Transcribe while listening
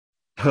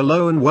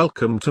Hello and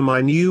welcome to my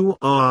new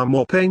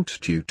Armorpaint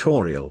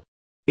tutorial.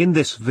 In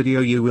this video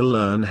you will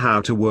learn how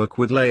to work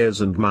with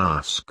layers and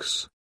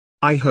masks.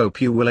 I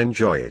hope you will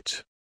enjoy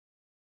it.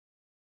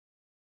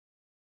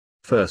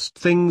 First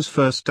things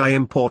first, I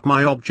import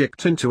my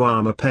object into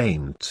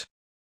Armorpaint.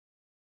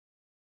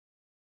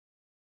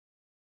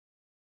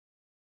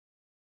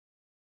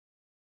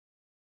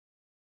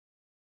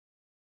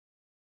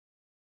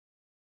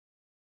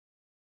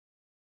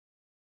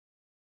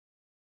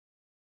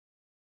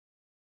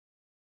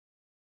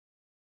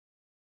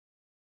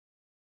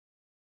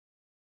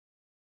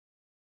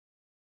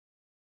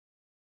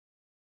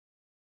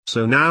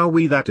 So now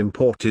we that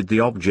imported the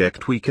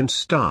object, we can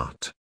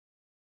start.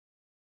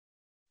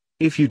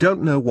 If you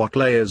don't know what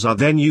layers are,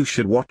 then you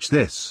should watch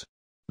this.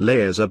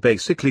 Layers are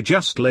basically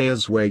just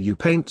layers where you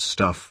paint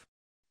stuff.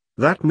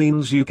 That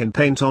means you can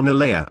paint on a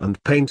layer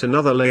and paint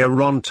another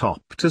layer on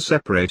top to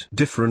separate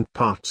different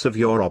parts of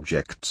your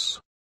objects.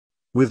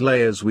 With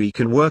layers we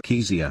can work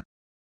easier.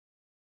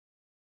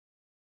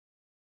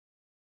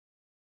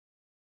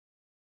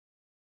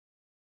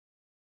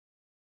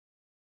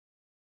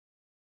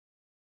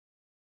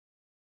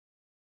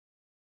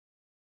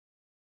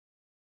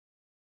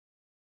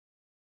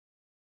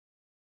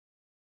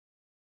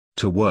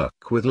 To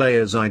work with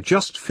layers I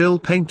just fill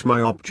paint my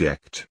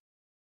object.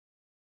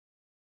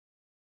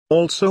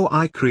 Also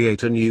I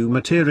create a new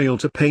material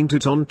to paint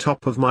it on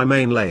top of my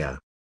main layer.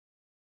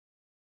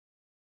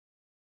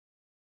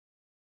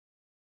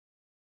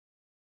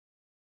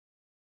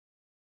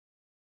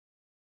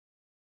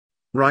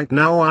 Right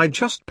now I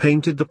just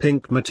painted the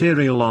pink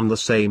material on the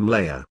same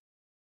layer.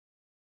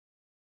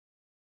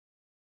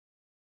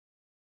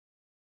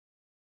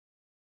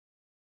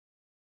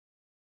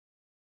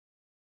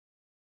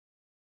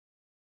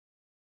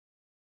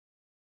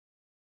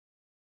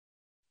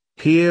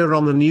 Here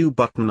on the new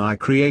button I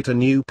create a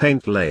new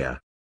paint layer.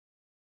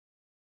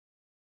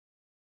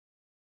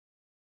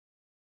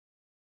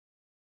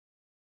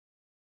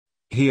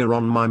 Here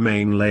on my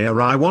main layer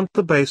I want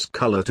the base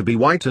color to be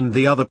white and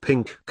the other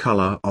pink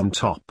color on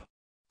top.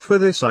 For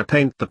this I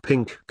paint the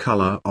pink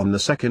color on the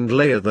second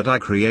layer that I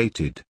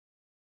created.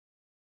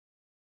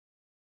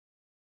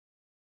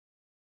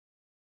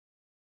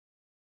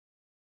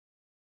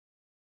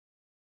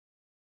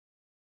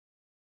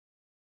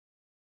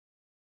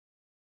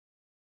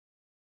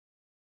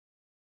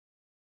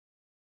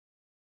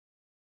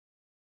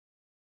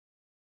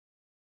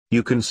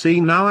 You can see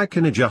now I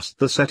can adjust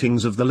the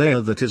settings of the layer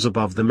that is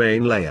above the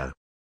main layer.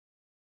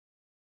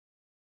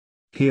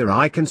 Here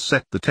I can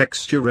set the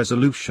texture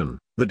resolution,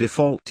 the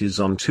default is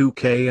on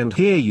 2K, and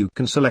here you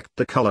can select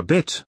the color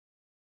bit.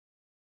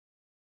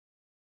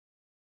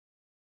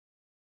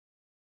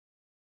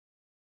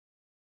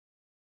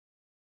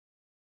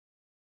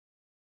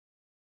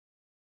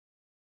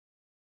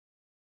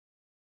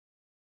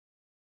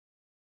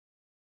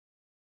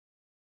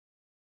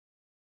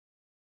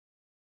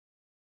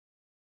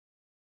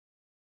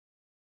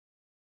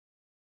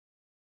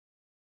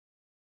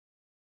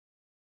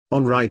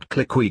 On right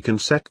click we can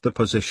set the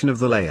position of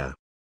the layer.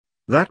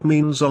 That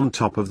means on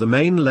top of the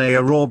main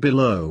layer or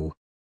below.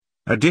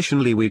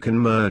 Additionally we can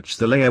merge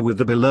the layer with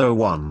the below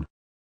one.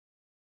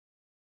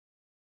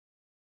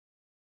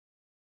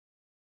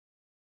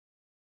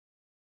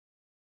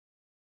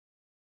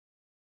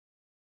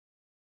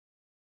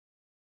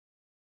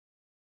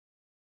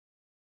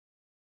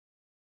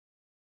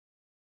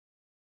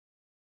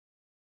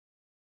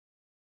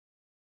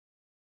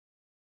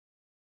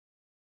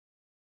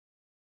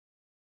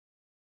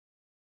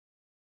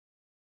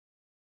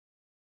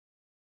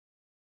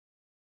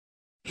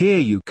 Here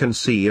you can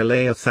see a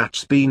layer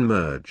that's been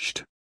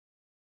merged.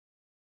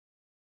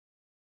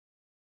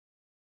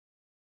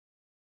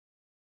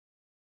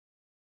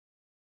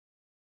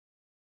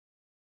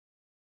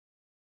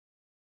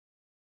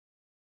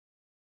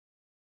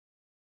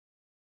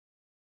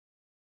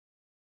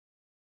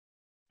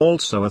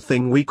 Also a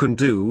thing we can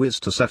do is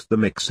to set the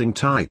mixing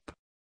type.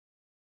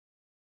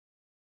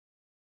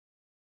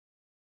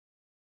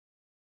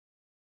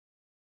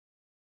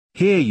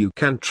 Here you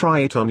can try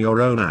it on your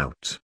own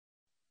out.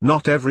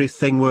 Not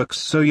everything works,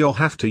 so you'll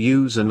have to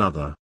use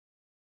another.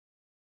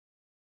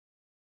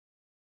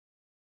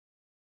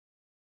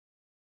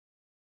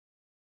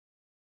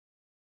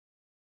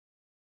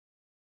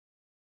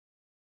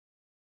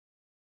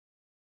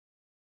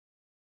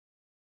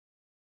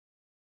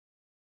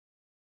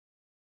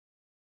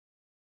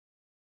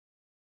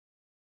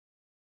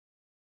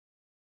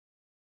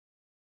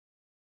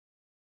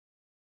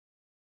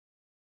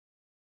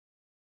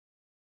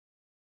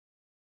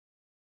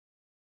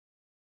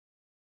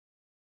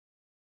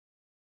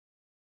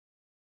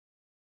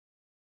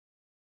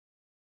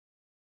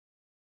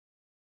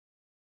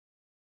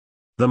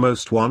 The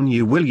most one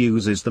you will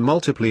use is the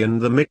multiply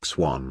and the mix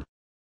one.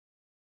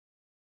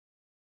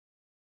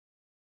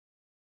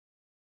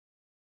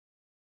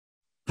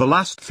 The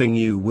last thing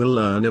you will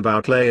learn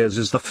about layers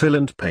is the fill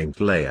and paint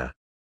layer.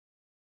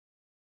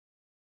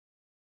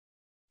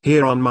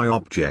 Here on my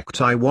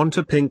object I want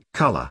a pink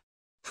color.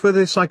 For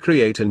this I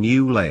create a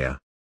new layer.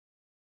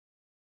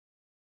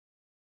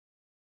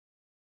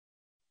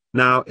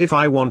 Now if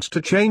I want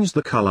to change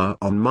the color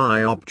on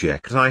my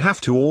object, I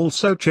have to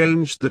also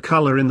change the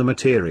color in the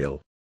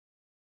material.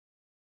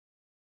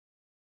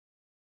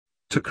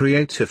 To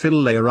create a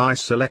fill layer, I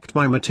select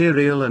my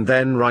material and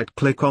then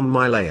right-click on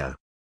my layer.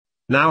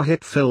 Now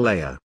hit Fill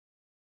Layer.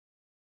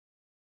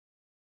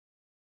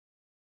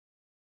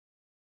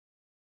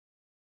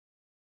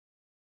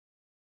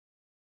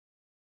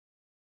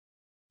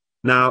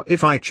 Now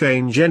if I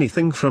change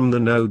anything from the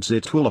nodes,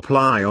 it will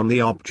apply on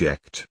the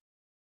object.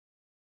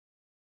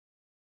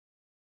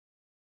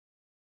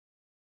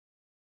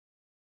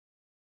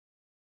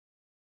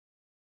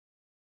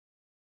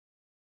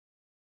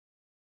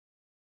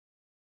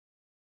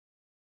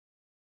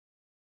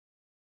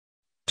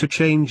 To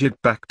change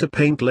it back to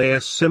paint layer,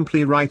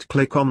 simply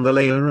right-click on the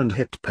layer and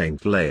hit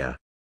Paint Layer.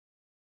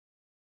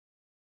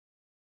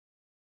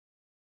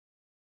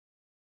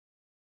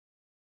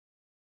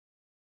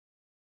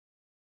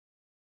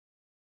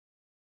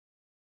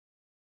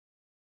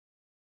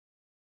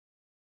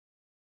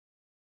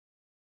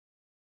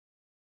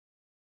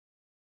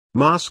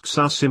 Masks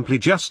are simply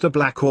just a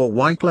black or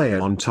white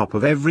layer on top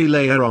of every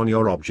layer on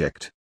your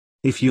object.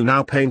 If you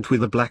now paint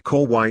with a black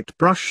or white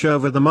brush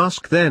over the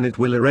mask, then it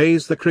will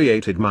erase the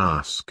created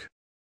mask.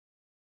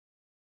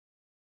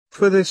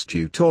 For this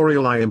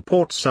tutorial I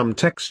import some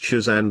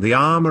textures and the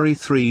Armory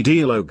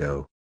 3D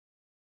logo.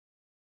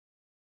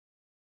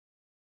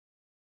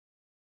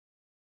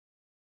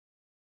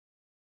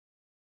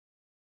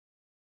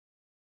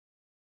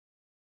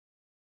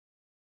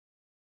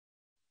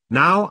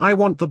 Now I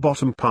want the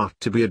bottom part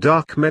to be a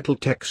dark metal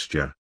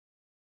texture.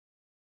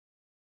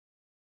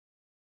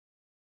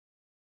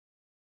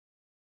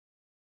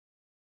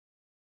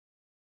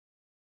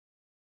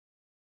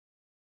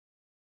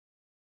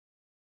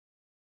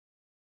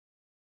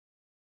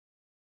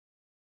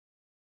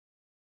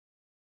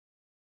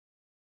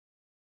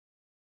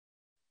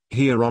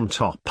 Here on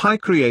top I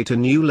create a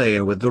new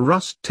layer with the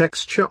rust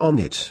texture on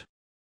it.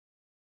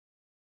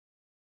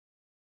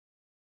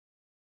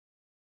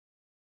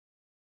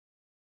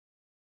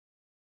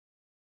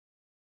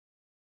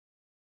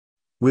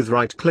 With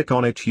right-click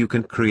on it you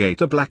can create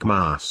a black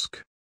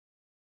mask.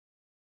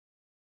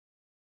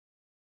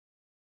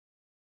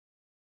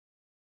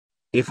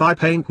 If I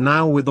paint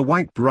now with the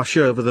white brush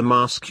over the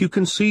mask, you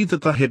can see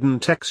that the hidden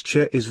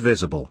texture is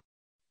visible.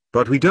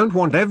 But we don't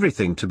want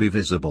everything to be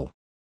visible.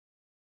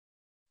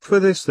 For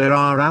this there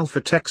are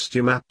alpha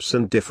texture maps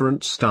and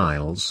different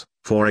styles,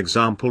 for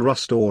example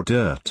rust or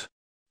dirt.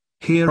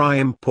 Here I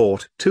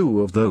import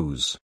 2 of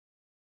those.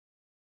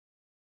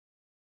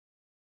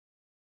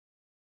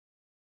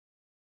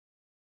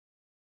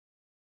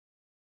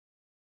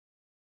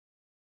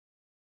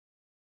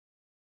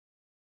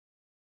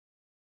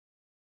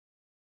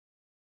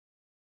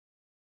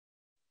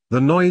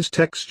 The noise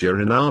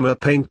texture in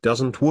Armorpaint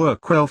doesn't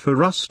work well for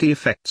rusty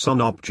effects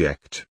on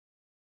object.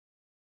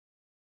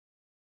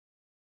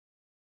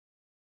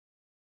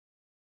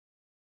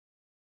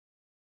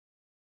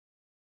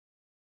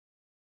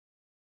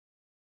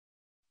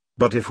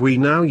 But if we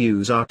now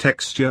use our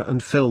texture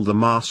and fill the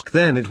mask,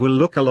 then it will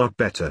look a lot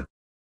better.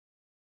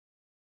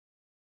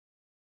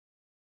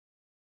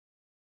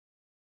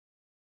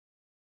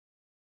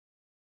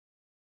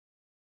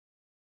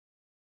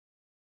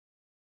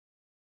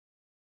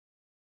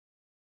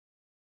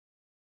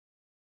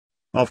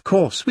 Of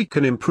course we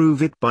can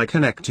improve it by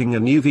connecting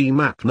an UV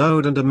map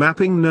node and a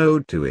mapping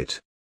node to it.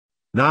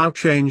 Now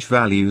change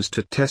values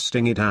to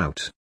testing it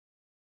out.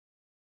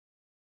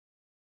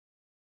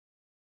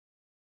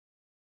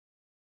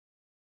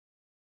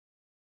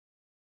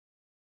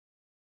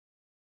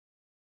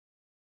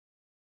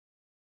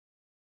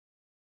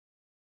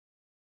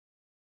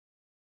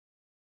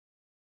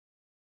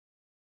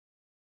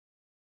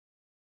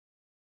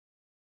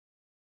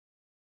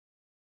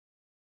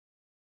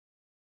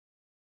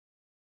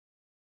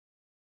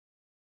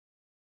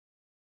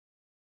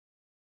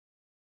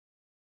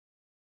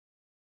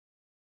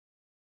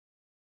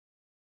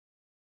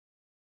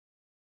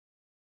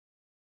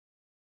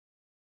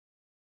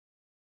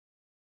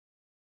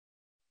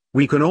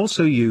 We can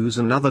also use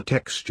another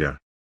texture.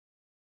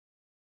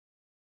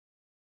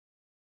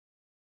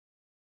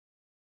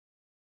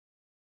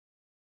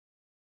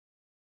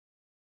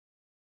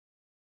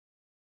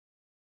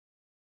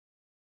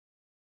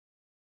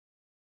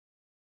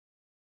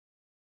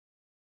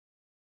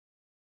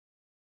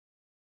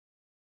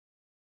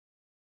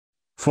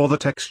 For the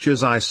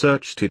textures I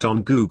searched it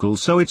on Google,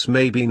 so it's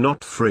maybe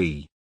not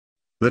free.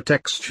 The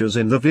textures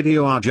in the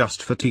video are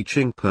just for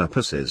teaching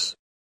purposes.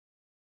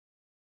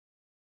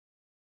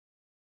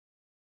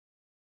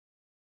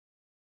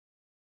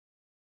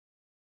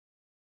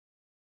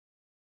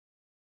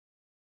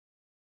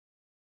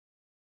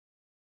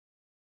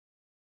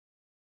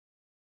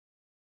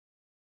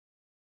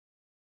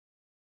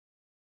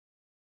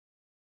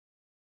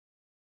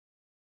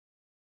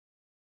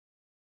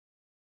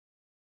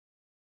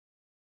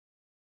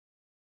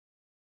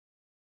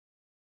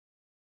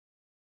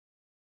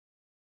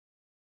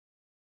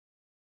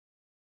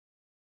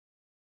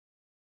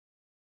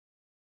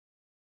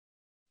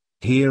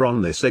 Here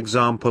on this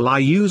example I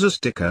use a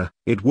sticker,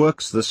 it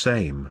works the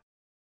same.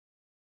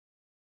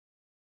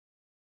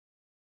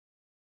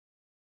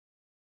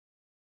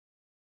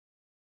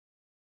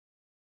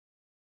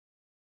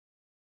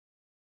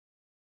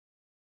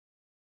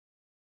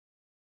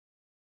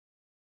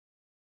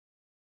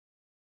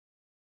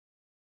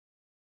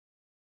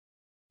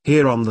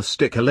 Here on the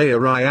sticker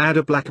layer I add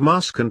a black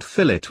mask and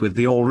fill it with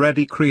the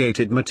already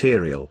created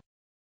material.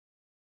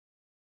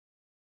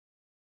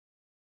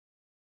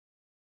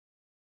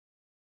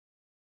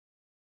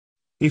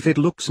 If it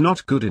looks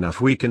not good enough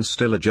we can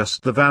still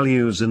adjust the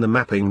values in the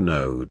mapping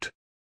node.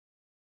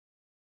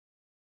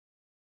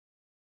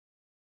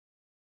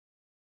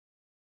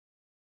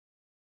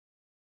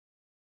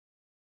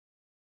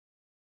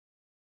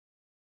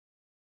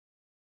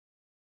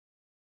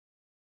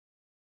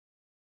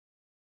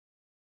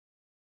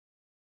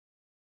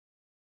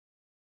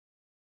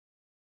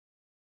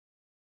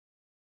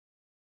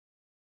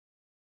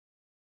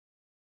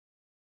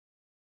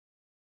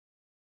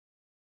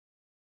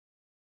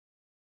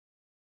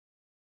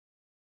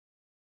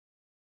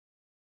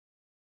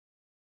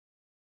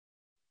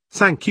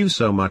 Thank you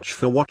so much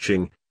for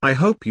watching. I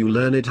hope you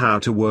learned how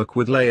to work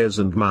with layers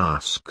and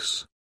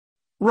masks.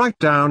 Write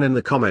down in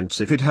the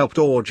comments if it helped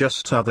or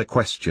just other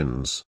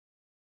questions.